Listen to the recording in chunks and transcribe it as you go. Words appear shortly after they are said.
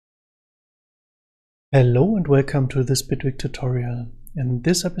Hello and welcome to this Bitwig tutorial. In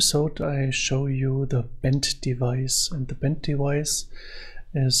this episode I show you the bend device, and the bend device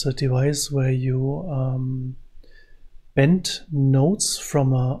is a device where you bend notes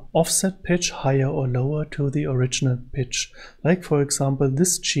from an offset pitch higher or lower to the original pitch. Like for example,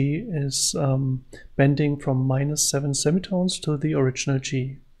 this G is bending from -7 semitones to the original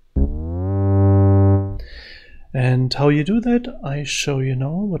G. And how you do that I show you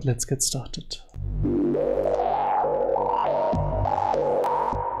now, but let's get started.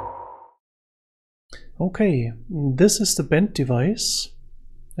 Okay, this is the bend device,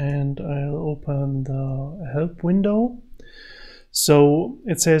 and I'll open the help window. So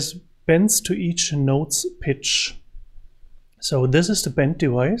it says bends to each note's pitch. So this is the bend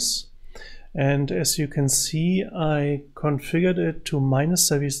device, and as you can see I configured it to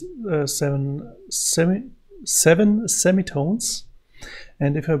 -7 semitones,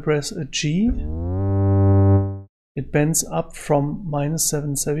 and if I press a G it bends up from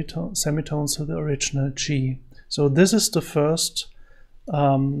 -7 semitones to the original G. So this is the first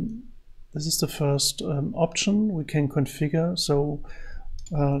option we can configure. So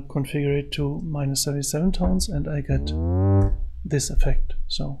configure it to -7 semitones and I get this effect.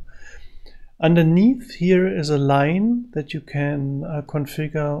 So underneath here is a line that you can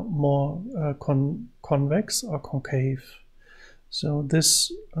configure more convex or concave. So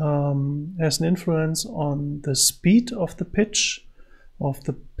this has an influence on the speed of the pitch,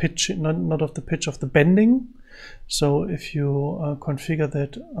 not of the pitch, of the bending. So if you configure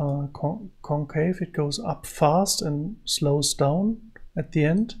that concave, it goes up fast and slows down at the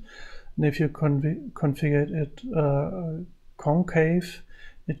end. And if you configure it concave,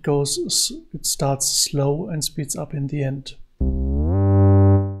 it starts slow and speeds up in the end.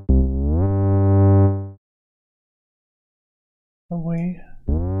 Away.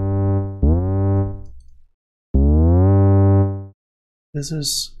 This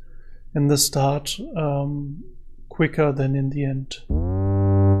is in the start quicker than in the end.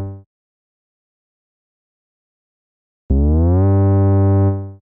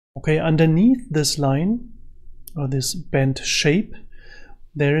 Okay, underneath this line or this bend shape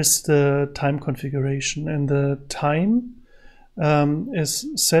there is the time configuration, and the time is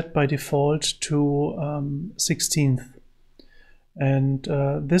set by default to 16th. And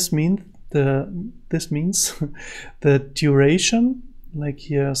this means the duration, like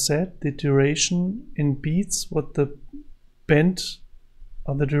here said, the duration in beats, what the bend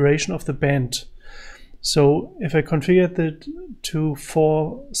or the duration of the bend. So if I configure it to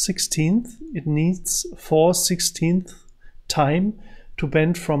 4/16, it needs 4/16 time to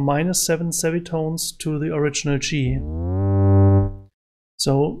bend from -7 semitones to the original G.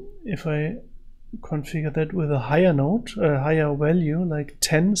 So if I configure that with a higher note, a higher value, like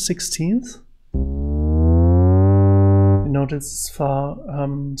 10/16, you notice it's far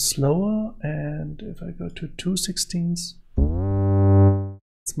slower, and if I go to 2/16,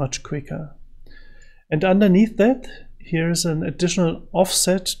 it's much quicker. And underneath that, here is an additional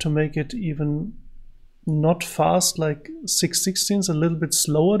offset to make it even not fast like 6/16, a little bit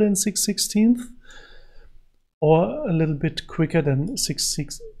slower than 6/16. Or a little bit quicker than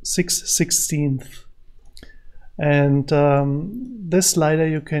 6/16. And this slider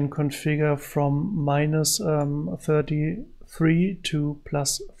you can configure from -33 to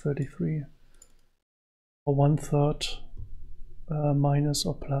 +33, or 1/3 minus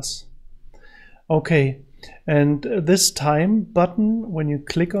or plus. Okay, and this time button, when you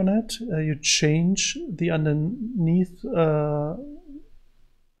click on it, you change the underneath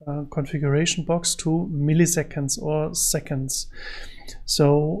configuration box to milliseconds or seconds.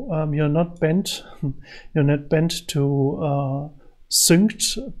 So you're not bent to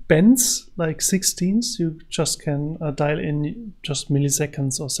synced bends like 16ths. You just can dial in just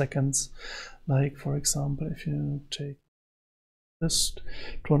milliseconds or seconds. Like for example, if you take this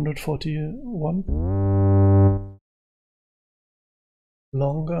 241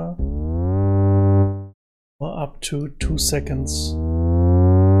 longer, or up to 2 seconds.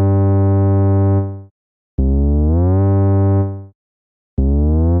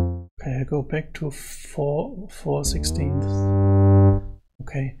 I go back to 4/16.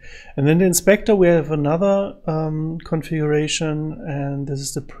 Okay, and then the inspector we have another configuration, and this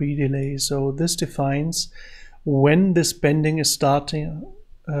is the pre-delay. So this defines when this bending is starting.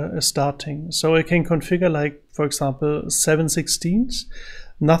 So I can configure, like for example 7/16.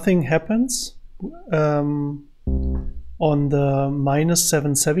 Nothing happens on the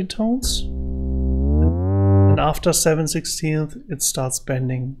 -7 semitones, and after 7/16 it starts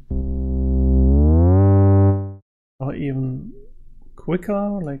bending. Or even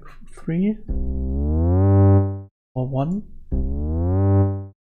quicker, like 3. or 1,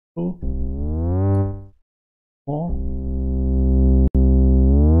 2, 4.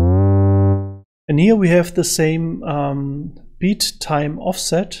 And here we have the same beat time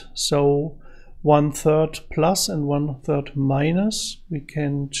offset, so 1/3 plus and 1/3 minus. We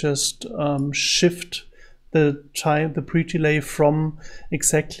can just shift the time, the pre-delay from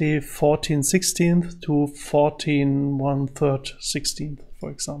exactly 14/16 to 14 1/3 16th,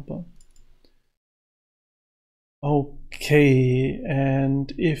 for example. Okay,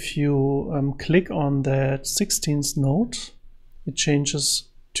 and if you click on that 16th note, it changes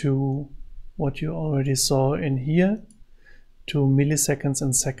to what you already saw in here, to milliseconds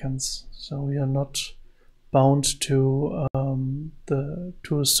and seconds. So we are not bound to a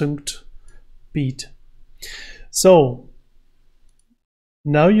synced beat. So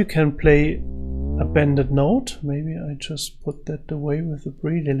now you can play a bended note. Maybe I just put that away with the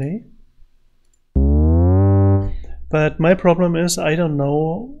pre-delay. But my problem is I don't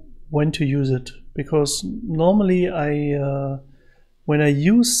know when to use it, because normally when I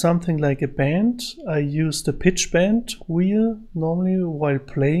use something like a band, I use the pitch bend wheel normally while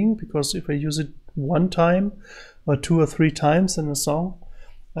playing, because if I use it one time or 2 or 3 times in a song,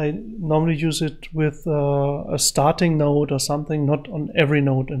 I normally use it with a starting note or something, not on every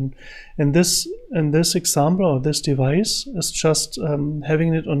note. And in this example, or this device is just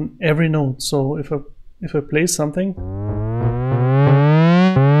having it on every note. So if I play something,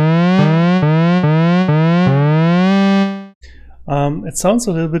 it sounds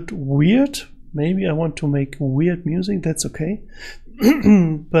a little bit weird. Maybe I want to make weird music, that's okay.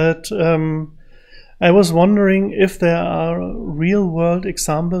 But I was wondering if there are real-world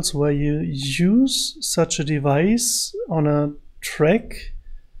examples where you use such a device on a track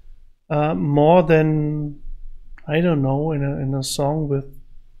more than, I don't know, in a song with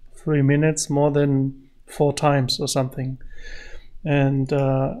 3 minutes, more than 4 times or something. And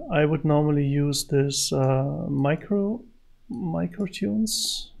I would normally use this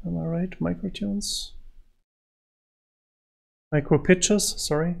microtunes, am I right? Microtunes? Micropitches,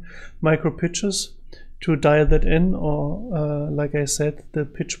 sorry. Micropitches to dial that in, or like I said, the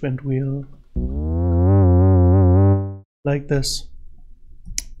pitch bend wheel. Like this.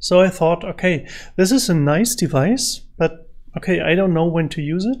 So I thought, okay, this is a nice device, but okay, I don't know when to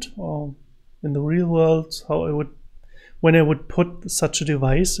use it, or in the real world, when I would put such a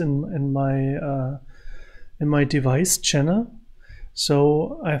device in my device channel.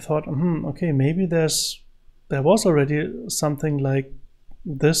 So I thought, okay, maybe there was already something like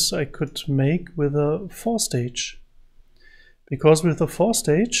this I could make with a 4-stage, because with a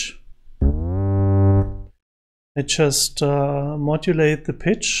 4-stage I just modulate the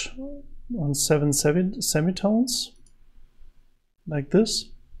pitch on 7 semitones like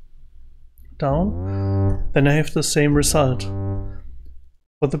this down, then I have the same result.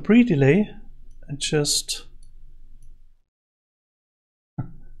 For the pre-delay I just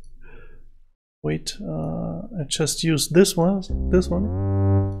wait, I just use this one.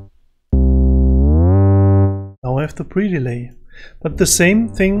 Now I have the pre-delay, but the same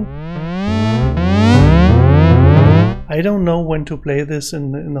thing. I don't know when to play this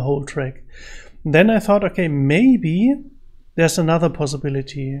in the whole track. Then I thought, okay, maybe there's another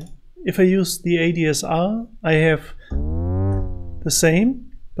possibility. If I use the ADSR, I have the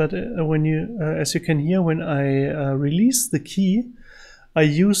same, but when as you can hear, when I release the key, I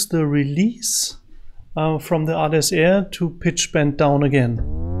use the release from the ADSR to pitch bend down again.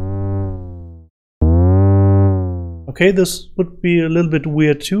 Okay, this would be a little bit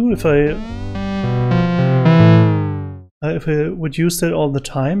weird too if I would use that all the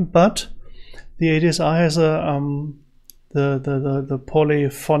time, but the ADSR has a the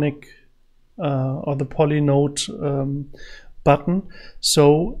polyphonic or the polynote button.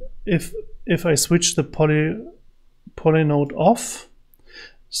 So if I switch the polynote off,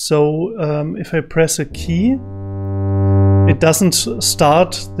 so if I press a key, it doesn't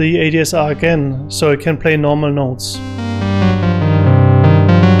start the ADSR again, so I can play normal notes.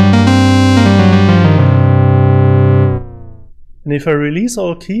 And if I release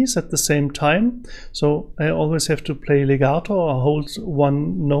all keys at the same time, so I always have to play legato or hold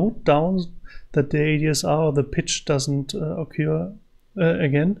one note down that the ADSR or the pitch doesn't occur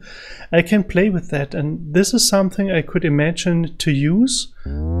again, I can play with that. And this is something I could imagine to use.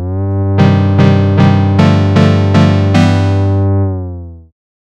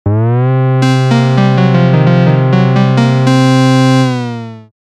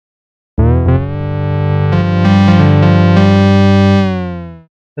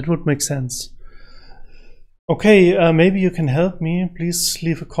 That would make sense. Okay, maybe you can help me. Please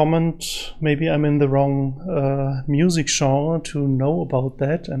leave a comment. Maybe I'm in the wrong music genre to know about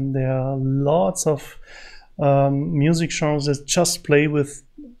that. And there are lots of music genres that just play with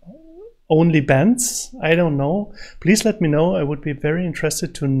only bands. I don't know. Please let me know. I would be very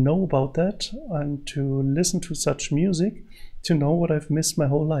interested to know about that and to listen to such music, to know what I've missed my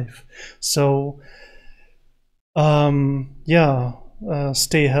whole life. So, yeah.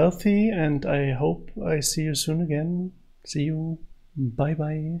 Stay healthy, and I hope I see you soon again. See you. Bye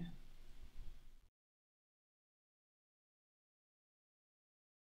bye.